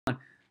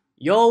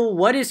Yo,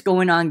 what is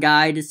going on,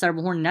 guys? It's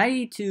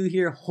Cyberhorn92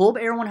 here. Hope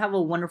everyone have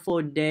a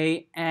wonderful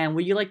day. And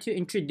would you like to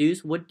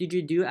introduce what did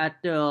you do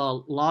at the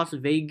Las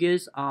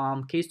Vegas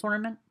case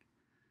tournament?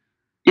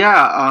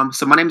 Yeah,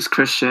 so my name is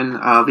Christian.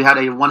 We had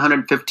a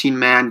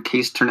 115-man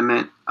case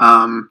tournament,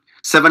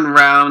 7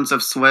 rounds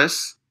of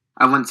Swiss.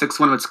 I won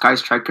 6-1 with Sky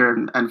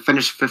Striker and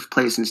finished 5th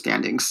place in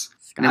standings.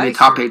 And then Sky we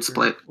top 8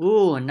 Striker. split.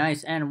 Ooh,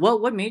 nice. And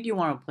what made you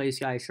want to play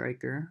Sky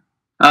Striker?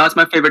 It's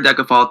my favorite deck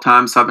of all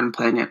time, so I've been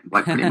playing it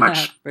like pretty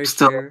much. For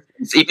Still, sure.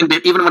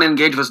 even when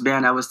Engage was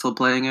banned, I was still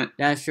playing it.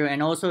 That's true.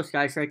 And also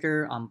Sky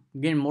Striker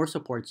getting more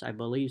supports, I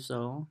believe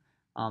so.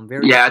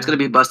 Very Yeah, it's soon.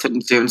 gonna be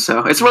busted soon,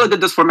 so it's really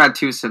good this format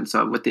too, since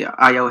with the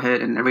IO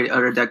hit and every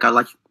other deck got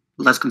like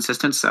less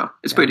consistent, so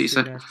it's pretty That's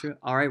true, decent. that's true.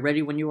 Alright,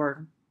 ready when you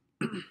are.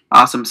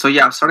 Awesome. So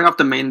yeah, starting off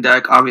the main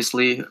deck,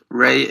 obviously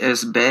Ray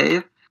is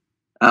Bay.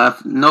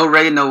 No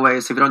Ray, no way.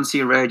 So if you don't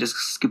see Ray, just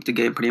skip the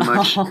game pretty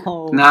much.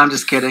 Oh. No, I'm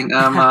just kidding.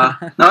 No,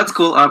 it's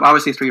cool.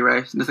 Obviously 3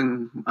 Ray,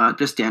 nothing,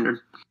 just standard.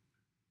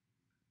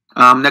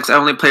 Next, I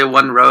only play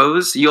 1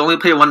 Rose. You only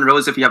play 1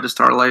 Rose if you have the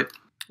Starlight.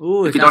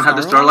 Ooh, If you don't have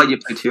the Starlight, you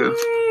play 2.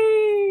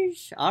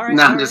 Alright.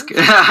 No, I'm just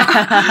kidding.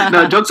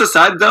 No, jokes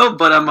aside though,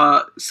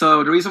 but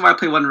so the reason why I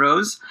play 1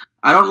 Rose,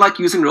 I don't like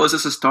using Rose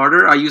as a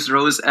starter. I use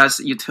Rose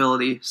as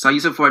utility. So I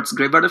use it for its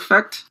graveyard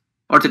effect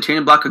or to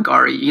chain block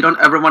Agari. You don't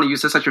ever want to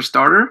use this as your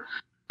starter,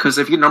 because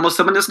if you normal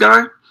summon this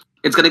guy,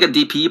 it's gonna get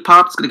DP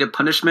popped, it's gonna get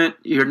punishment,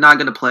 you're not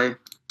gonna play.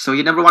 So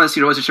you never want to see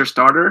Rose as your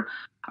starter.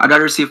 I'd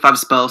rather see 5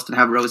 spells than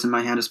have Rose in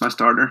my hand as my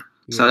starter.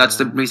 Yeah. So that's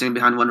the reasoning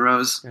behind 1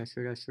 Rose. That's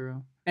true, that's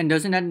true. And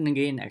doesn't that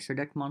negate an extra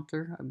deck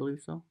monster? I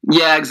believe so.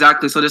 Yeah,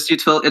 exactly. So this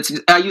utility,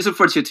 I use it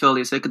for its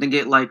utility. So it can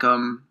negate like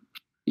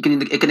it can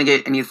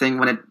negate anything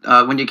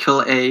when you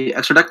kill a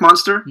extra deck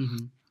monster,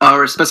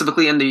 or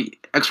specifically in the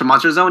extra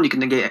monster zone, you can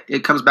negate.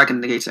 It comes back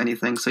and negates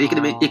anything. So you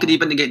can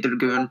even negate the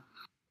Dragoon.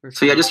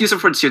 So yeah, just use it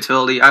for its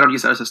utility. I don't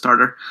use it as a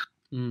starter.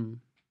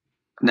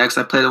 Next,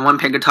 I play the 1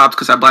 Pegatops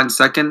because I blind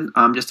second.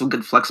 Just a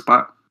good flex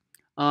spot.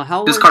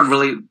 This card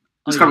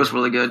was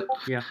really good.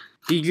 Yeah.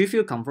 Did you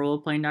feel comfortable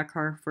playing that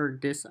card for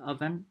this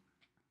event?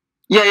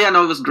 Yeah,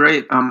 no, it was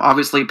great.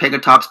 Obviously,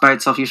 Pegatops by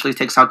itself usually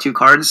takes out 2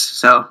 cards,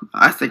 so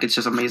I think it's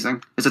just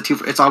amazing.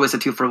 It's always a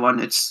 2 for 1.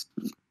 It's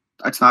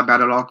not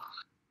bad at all.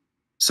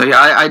 So yeah,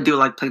 I do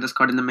like playing this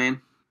card in the main.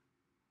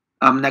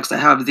 Next I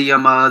have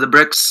the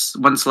bricks,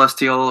 1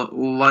 Celestial,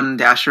 1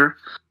 Dasher.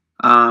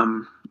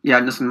 Yeah,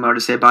 nothing more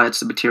to say about it. It's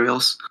the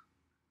materials.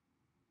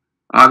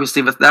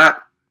 Obviously, with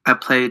that, I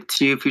played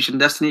 2 Fusion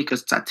Destiny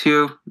because it's at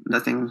 2.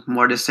 Nothing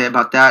more to say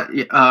about that.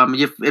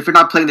 If you're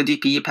not playing the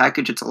DPE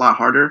package, it's a lot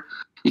harder.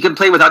 You can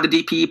play without the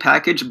DPE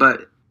package,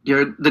 but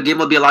the game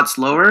will be a lot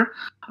slower.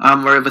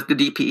 Where with the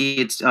DPE,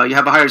 it's you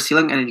have a higher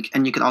ceiling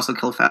and you can also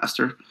kill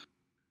faster.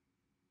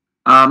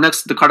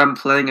 Next, the card I'm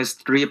playing is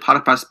 3 Pot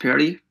of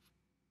Prosperity.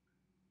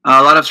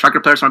 A lot of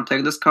striker players aren't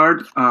playing this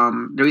card.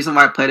 The reason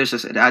why I played it is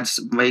just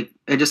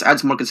it just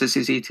adds more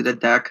consistency to the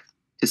deck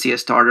to see a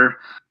starter.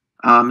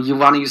 You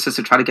want to use this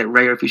to try to get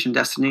Ray or Fusion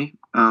Destiny.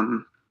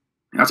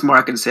 That's more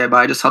I can say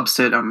about it. It just helps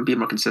it be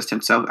more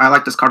consistent. So I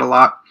like this card a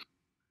lot.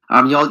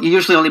 You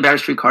usually only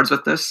banish 3 cards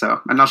with this,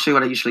 and I'll show you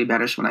what I usually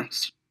banish when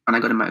I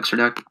go to my extra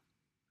deck.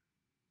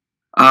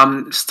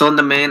 Still in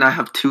the main, I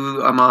have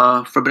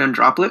 2 Forbidden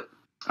Droplet.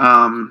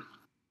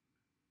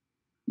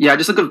 Yeah,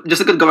 just a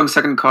good going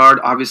second card.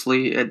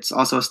 Obviously, it's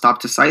also a stop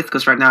to Scythe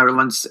because right now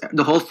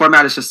the whole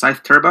format is just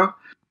Scythe Turbo.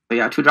 But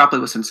yeah, 2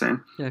 Droplet was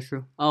insane. Yeah,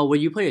 true. Oh, will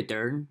you play a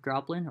 3rd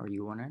Droplet or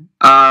you want it?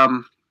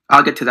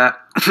 I'll get to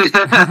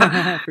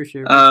that. For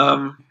sure.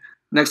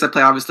 Next I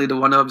play obviously the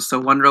 1 of, so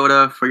 1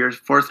 Rhoda for your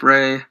 4th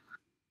Ray,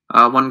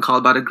 1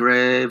 Called by the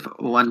Grave,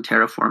 1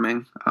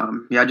 Terraforming.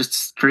 Yeah,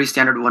 just pretty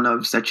standard 1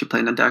 ofs that you play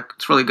in the deck.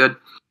 It's really good.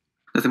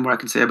 Nothing more I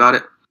can say about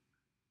it.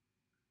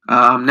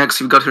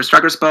 Next we go to the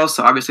striker spell,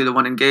 so obviously the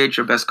 1 Engage,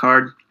 your best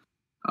card.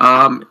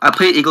 I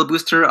play Eagle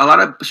Booster. A lot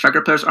of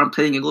striker players aren't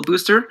playing Eagle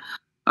Booster.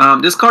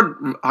 This card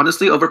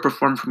honestly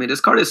overperformed for me. This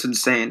card is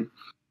insane.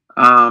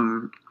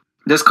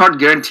 This card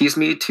guarantees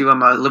me to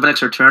live an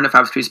extra turn if I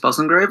have 3 spells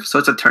engraved. So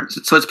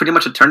it's pretty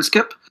much a turn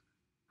skip.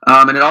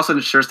 And it also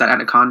ensures that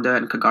Anaconda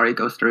and Kagari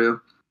go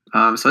through.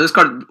 So this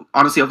card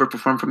honestly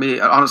overperformed for me.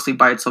 Honestly,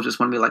 by itself just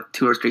won me like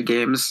 2 or 3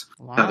 games.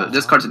 Wow.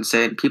 This card's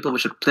insane. People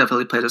should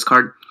definitely play this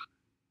card.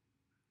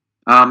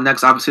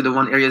 Next, obviously the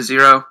 1 Area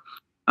 0.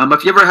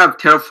 If you ever have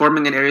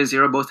Terraforming and Area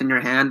 0 both in your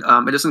hand,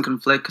 it doesn't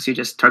conflict because you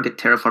just target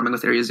Terraforming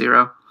with Area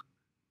 0.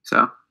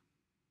 So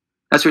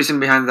that's the reason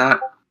behind that.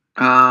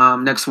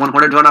 Next, 1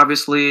 Horned Drone,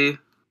 obviously.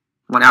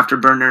 1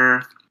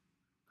 Afterburner.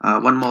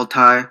 1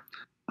 Multi.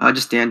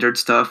 Just standard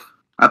stuff.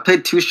 I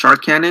played 2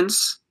 Shark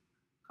Cannons.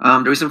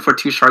 The reason for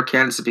 2 Shark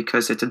Cannons is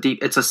because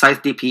it's a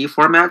Scythe DP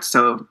format,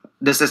 so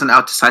this isn't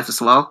out to Scythe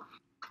as well.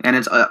 And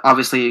it's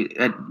obviously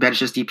it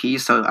banishes DP,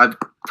 so I'm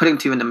putting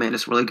 2 in the main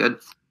is really good.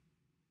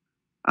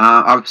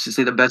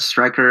 Obviously the best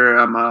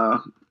striker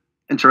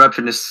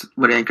interruption is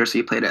with Anchor, so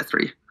you played at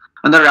 3.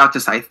 Another out to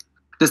Scythe.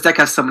 This deck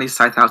has so many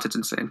Scythe outs, it's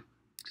insane.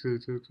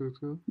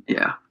 True.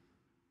 Yeah.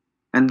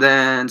 And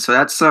then so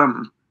that's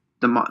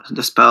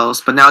the spells.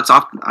 But now it's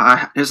off.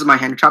 This is my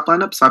hand trap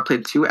lineup. So I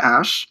played 2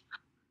 Ash.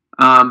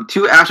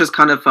 2 Ash is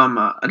kind of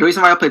the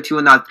reason why I played 2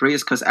 and not 3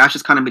 is because Ash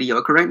is kind of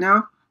mediocre right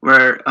now.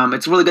 Where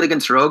it's really good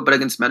against Rogue, but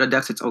against meta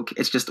decks it's okay.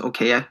 It's just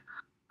okay.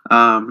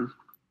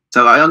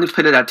 So I only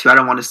played it at 2. I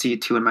don't want to see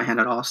 2 in my hand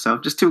at all. So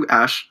just 2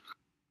 Ash.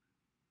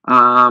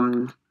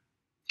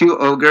 2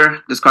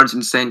 Ogre. This card's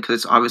insane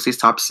because it obviously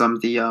stops some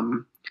of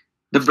the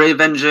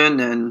Brave Engine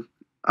and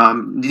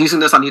using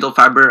this on Needle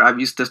Fiber. I've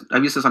used this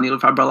on Needle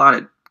Fiber a lot.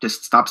 It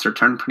just stops her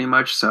turn pretty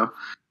much. So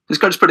this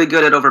card's pretty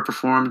good. It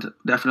overperformed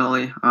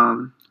definitely.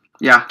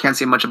 Yeah, can't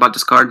say much about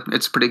this card.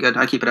 It's pretty good.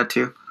 I keep it at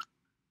 2.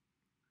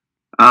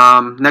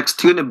 Next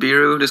 2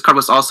 Nibiru. This card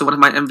was also one of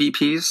my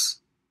MVPs.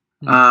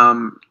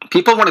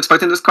 People weren't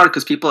expecting this card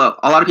because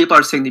a lot of people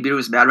are saying Nibiru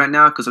is bad right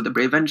now because of the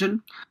Brave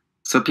Engine.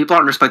 So people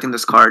aren't respecting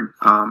this card.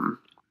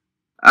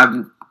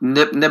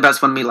 Nib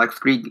has won me like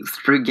three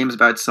games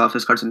by itself.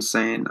 This card's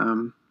insane.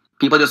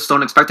 People just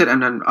don't expect it,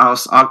 and then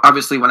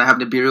obviously when I have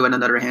Nibiru and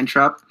another hand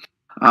trap,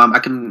 I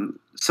can.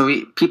 So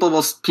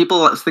people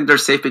think they're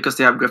safe because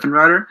they have Griffin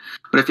Rider,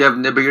 but if you have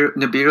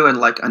Nibiru and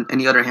like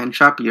any other hand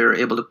trap, you're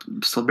able to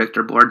still break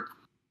their board.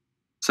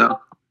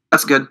 So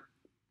that's good.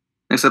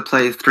 Next I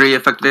play 3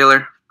 Effect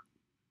Veiler,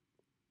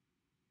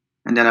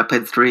 and then I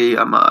played 3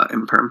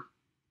 Imperm.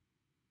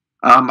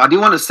 I do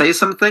want to say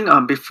something.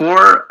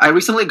 Before I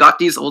recently got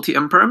these ulti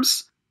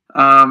Imperms.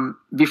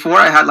 Before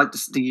I had like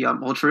the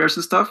ultra rares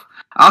and stuff,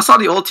 I saw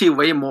the ulti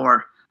way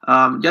more.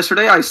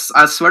 Yesterday, I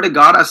swear to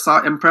God, I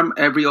saw Imperm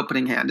every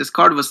opening hand. This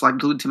card was like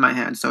glued to my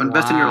hand. So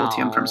invest in your ulti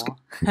Imperms.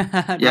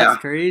 That's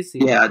crazy.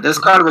 Yeah, this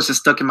card was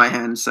just stuck in my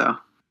hand, so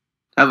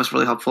that was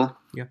really helpful.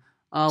 Yeah.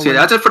 So yeah,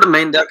 that's it for the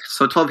main deck.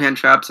 So 12 hand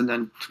traps, and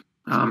then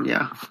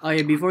yeah. Oh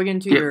yeah. Before we get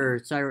into your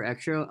side or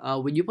extra,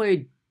 would you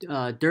play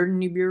Dirt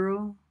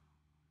Nibiru?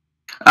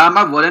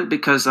 I wouldn't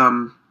because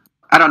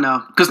I don't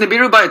know, because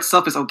Nibiru by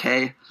itself is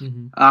okay.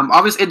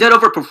 Obviously, it did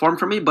overperform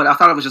for me, but I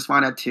thought it was just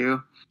fine at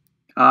 2.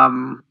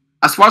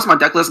 As far as my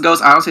deck list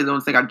goes, I honestly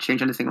don't think I'd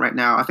change anything right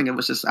now. I think it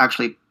was just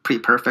actually pretty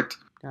perfect.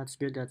 That's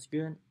good. That's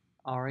good.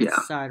 All right,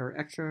 side or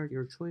extra,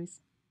 your choice.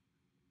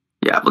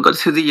 Yeah, we'll go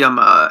to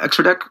the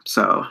extra deck.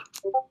 So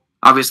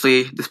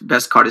obviously, the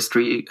best card is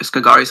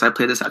Skagari, so I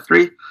play this at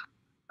 3.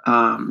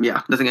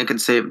 Yeah, nothing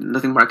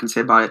more I can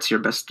say about it. It's your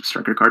best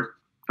striker card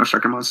or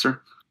striker monster.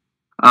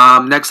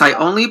 Next, I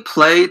only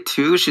play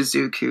 2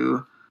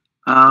 Shizuku.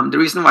 The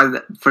reason why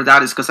for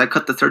that is because I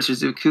cut the 3rd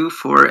Shizuku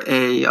for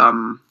a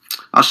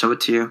I'll show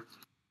it to you.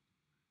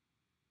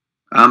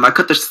 I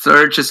cut the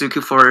 3rd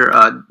Shizuku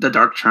for the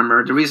Dark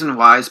Tremor. The reason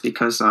why is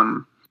because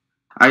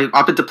I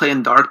opted to play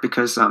in Dark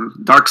because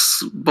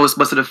Dark's most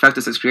busted effect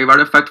is its Graveyard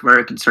effect where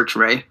it can search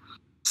Ray.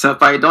 So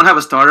if I don't have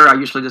a starter, I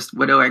usually just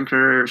Widow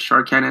Anchor,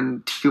 Shark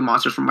Cannon, 2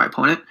 monsters from my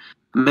opponent,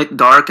 make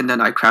Dark, and then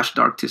I crash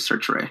Dark to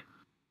search Ray.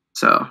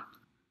 So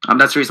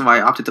that's the reason why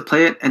I opted to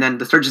play it. And then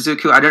the 3rd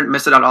Shizuku, I didn't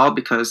miss it at all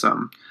because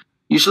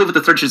usually with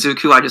the 3rd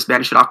Shizuku, I just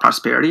banish it off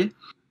Prosperity.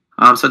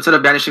 So instead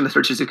of banishing the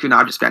 3rd Shizuku, now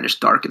I just banish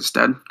Dark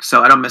instead.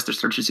 So I don't miss the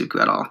 3rd Shizuku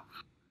at all.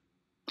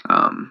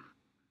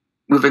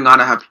 Moving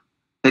on, I have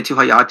play 2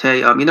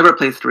 Hayate. You never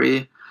play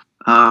 3.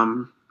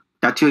 Yeah,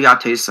 2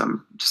 Hayate is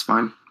just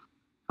fine.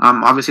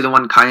 Obviously the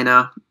one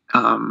Kaina,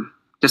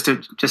 just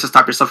to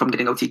stop yourself from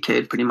getting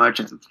OTK'd pretty much.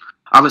 And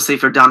obviously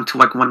if you're down to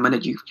like 1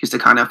 minute, you use the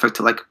Kaina effect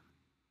to like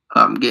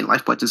gain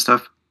life points and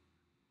stuff.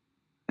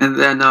 And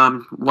then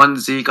 1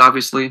 Zeke,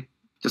 obviously,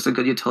 just a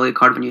good utility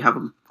card when you have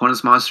a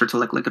bonus monster to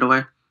like lick it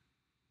away.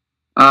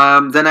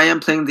 Then I am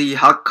playing the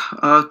Hulk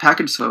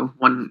package, so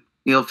 1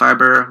 Needle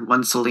Fiber,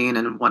 1 Selene,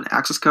 and 1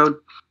 Access Code.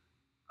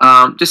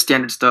 Just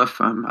standard stuff.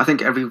 I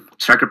think every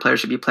striker player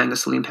should be playing the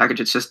Selene package.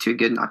 It's just too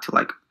good not to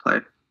like play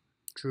it.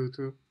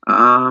 True.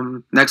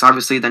 Next,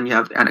 obviously, then you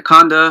have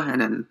Anaconda, and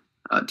then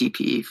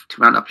DP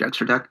to round up your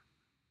extra deck.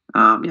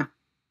 Yeah,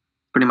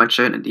 pretty much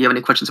it. Do you have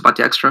any questions about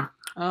the extra?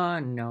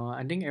 No,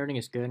 I think everything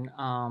is good.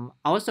 I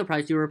was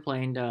surprised you were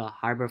playing the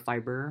Hybrid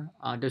Fiber.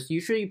 Does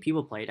usually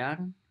people play that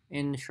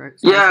in Shrek?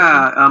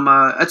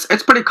 Yeah,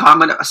 it's pretty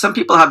common. Some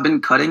people have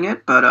been cutting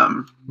it, but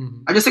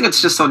I just think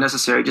it's just so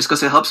necessary, just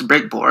because it helps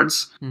break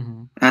boards,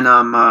 and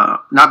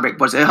not break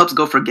boards. It helps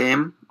go for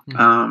game.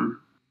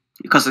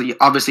 Because you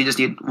obviously just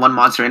need 1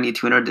 monster and need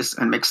tuner this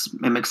and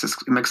it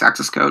makes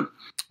access code.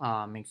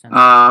 Makes sense.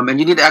 And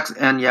you need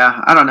and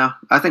yeah, I don't know.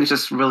 I think it's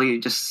just really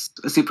just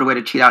a super way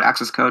to cheat out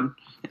access code.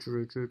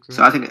 True.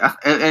 So I think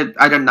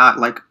I did not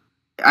like.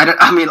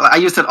 I mean, I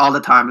used it all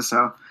the time,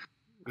 so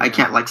I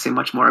can't like say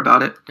much more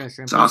about it. Yeah,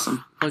 sure. It's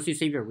awesome. Plus, you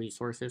save your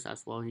resources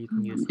as well. You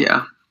can use.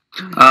 Yeah.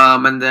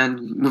 And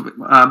then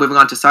moving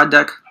on to side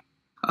deck.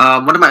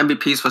 One of my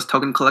MVPs was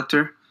Token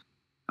Collector.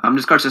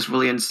 This card's just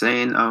really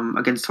insane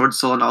against Sword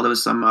Soul and all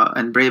those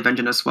and Brave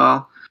Engine as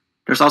well.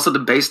 There's also the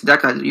base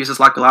deck that uses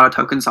like a lot of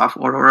tokens off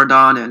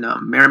Auroradon and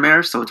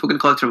Miramare, so Token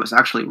Collector was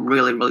actually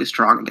really, really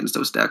strong against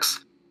those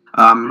decks.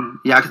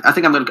 Yeah, I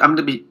think I'm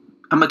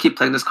gonna keep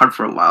playing this card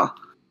for a while.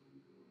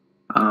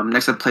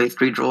 Next I play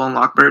 3 Droll and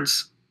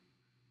Lockbirds.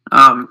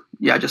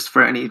 Yeah, just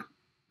for any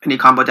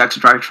combo decks,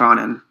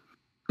 Drytron and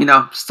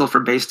still for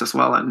based as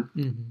well and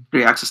Mm-hmm.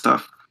 reacts to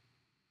stuff.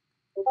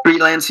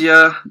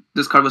 Freelancia,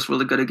 this card was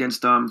really good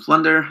against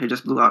Flunder. It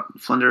just blew out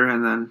Flunder,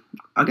 and then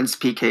against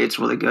PK, it's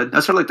really good.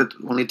 That's sort of like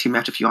the only two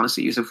matchups you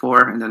honestly use it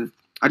for. And then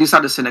I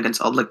decided to sin against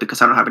Eldlik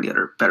because I don't have any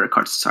other better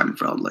cards to sign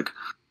for Eldlik.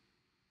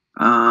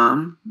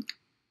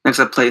 Next,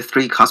 I play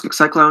 3 Cosmic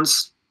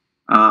Cyclones,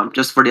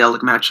 just for the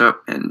Eldlik matchup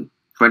and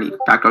for any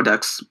back row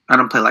decks. I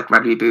don't play like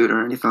Red Reboot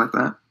or anything like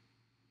that.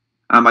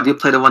 I do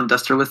play the 1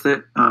 Duster with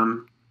it.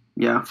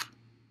 Yeah.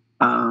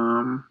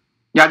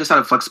 I just had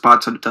a flex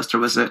spot, so the Duster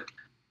was it.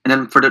 And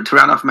then to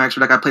round off my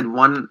extra deck, I played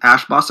 1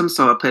 Ash Blossom,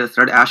 so I played a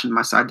 3rd Ash in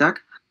my side deck.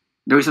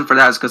 The reason for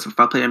that is because if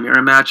I play a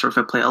mirror match or if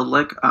I play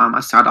Eldlik, I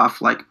side off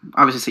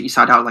obviously you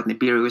side out like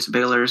Nibiru's,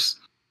 Bailers,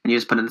 and you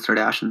just put in the 3rd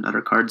Ash and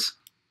other cards.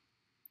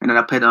 And then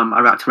I played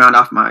to round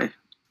off I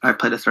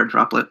played a 3rd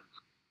Droplet.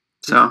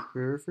 So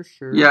for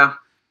sure. Yeah,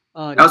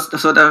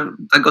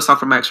 that goes off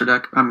from my extra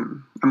deck.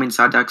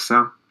 Side deck.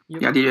 So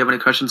Yep. yeah, do you have any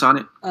questions on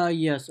it?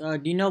 Yes. Do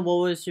you know what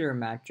was your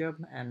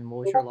matchup and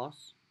what was your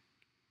loss?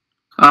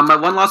 My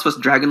 1 loss was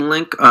Dragon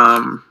Link.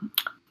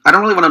 I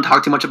don't really want to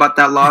talk too much about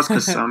that loss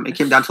because it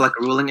came down to like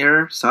a ruling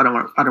error, so I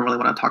don't really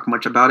want to talk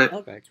much about it.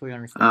 Okay, totally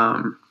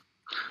understand.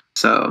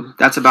 So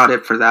that's about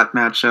it for that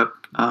matchup.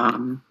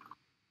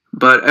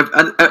 But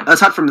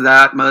aside from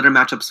that, my other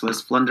matchups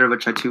was Flunder,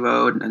 which I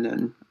 2-0'd, and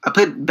then I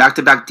played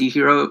back-to-back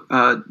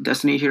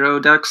Destiny Hero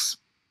decks.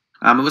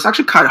 It was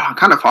actually kind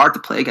of hard to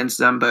play against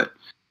them, but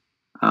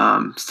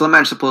still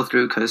managed to pull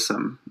through because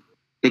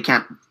they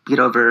can't get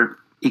over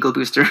Eagle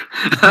Booster.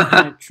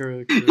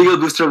 True. Eagle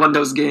Booster won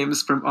those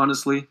games,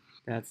 honestly.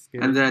 That's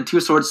good. And then 2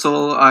 Sword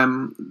Soul.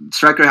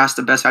 Striker has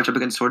the best matchup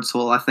against Sword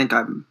Soul.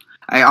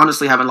 I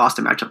honestly haven't lost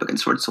a matchup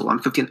against Sword Soul. I'm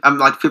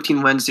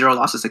 15 wins, 0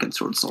 losses against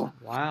Sword Soul.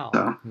 Wow.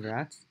 So,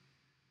 congrats.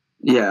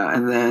 Yeah,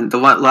 and then the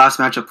last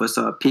matchup was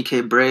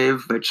PK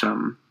Brave, which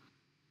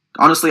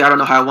honestly I don't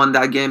know how I won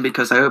that game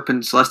because I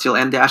opened Celestial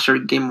and Dasher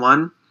game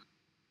 1.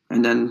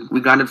 And then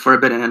we grinded for a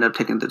bit and ended up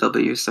taking the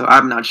W. So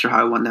I'm not sure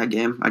how I won that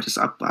game. I guess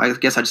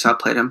I just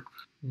outplayed him.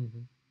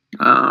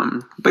 Mm-hmm.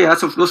 But yeah,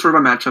 those were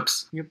my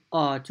matchups.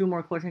 Yep. 2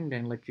 more questions,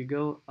 then let you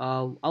go.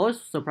 I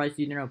was surprised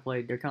you didn't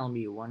play. They're telling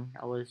me you won.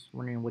 I was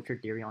wondering what's your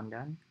theory on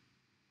that.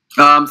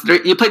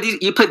 You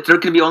played there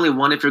can be only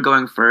 1 if you're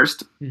going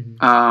first.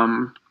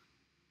 Mm-hmm.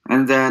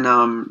 And then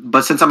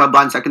but since I'm a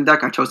blind second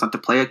deck, I chose not to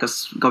play it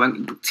because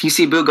going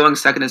TC Boo going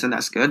second isn't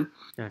as good.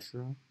 That's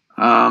true.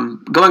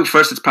 Going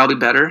first is probably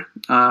better.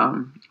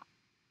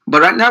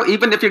 But right now,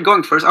 even if you're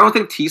going first, I don't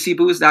think TC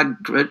Boo is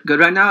that good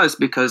right now. Is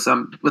because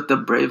with the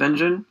Brave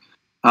engine,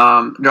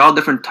 they're all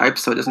different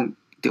types, so it doesn't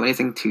do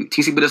anything to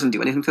TC Boo doesn't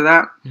do anything to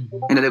that, Mm-hmm.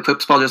 and then the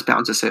Equip spell just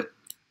bounces it.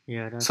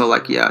 Yeah. That's So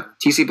true.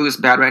 TC Boo is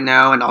bad right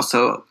now, and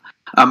also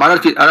I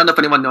don't know if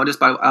anyone noticed,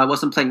 but I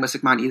wasn't playing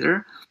Mystic Mine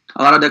either.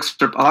 A lot of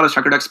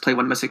striker decks play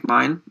 1 Mystic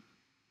Mine,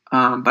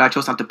 but I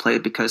chose not to play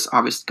it because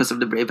of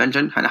the Brave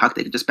engine and how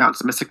they could just bounce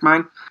the Mystic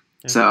Mine.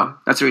 So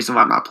that's the reason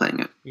why I'm not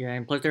playing it. Yeah,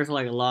 and plus there's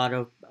like a lot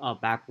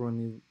of back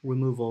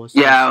removals.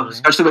 Yeah,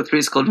 especially with 3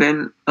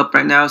 Skullvein up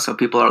right now, so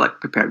people are like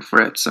prepared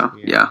for it. So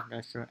yeah.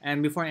 That's true.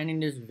 And before ending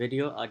this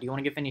video, do you want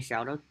to give any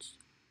shout outs?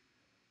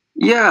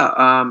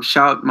 Yeah,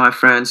 shout out my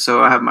friends.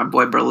 So I have my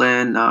boy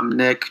Berlin,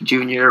 Nick,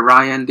 Junior,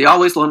 Ryan. They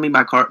always loan me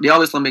They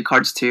always loan me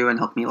cards too and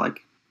help me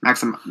like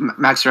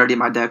max rarity in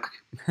my deck.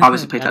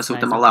 Obviously, play test with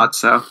them a lot.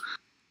 So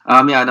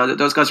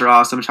those guys are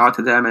awesome. Shout out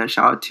to them and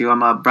shout out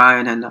to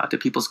Brian and the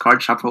People's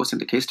Card Shop for hosting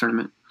the case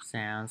tournament.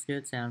 Sounds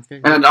good.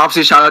 And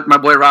obviously shout out my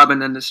boy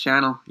Robin and this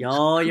channel.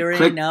 Yo, you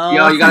already know.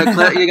 Yo,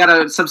 you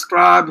gotta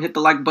subscribe, hit the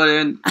like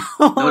button,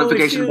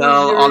 notification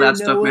bell, all that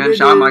stuff, man.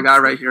 Shout out my guy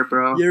right here,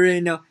 bro. You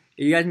already know.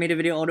 If you guys made the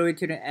video all the way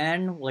to the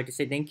end, I'd like to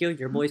say thank you.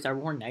 Your boy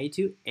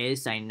Cyberhorn92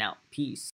 is signing out. Peace.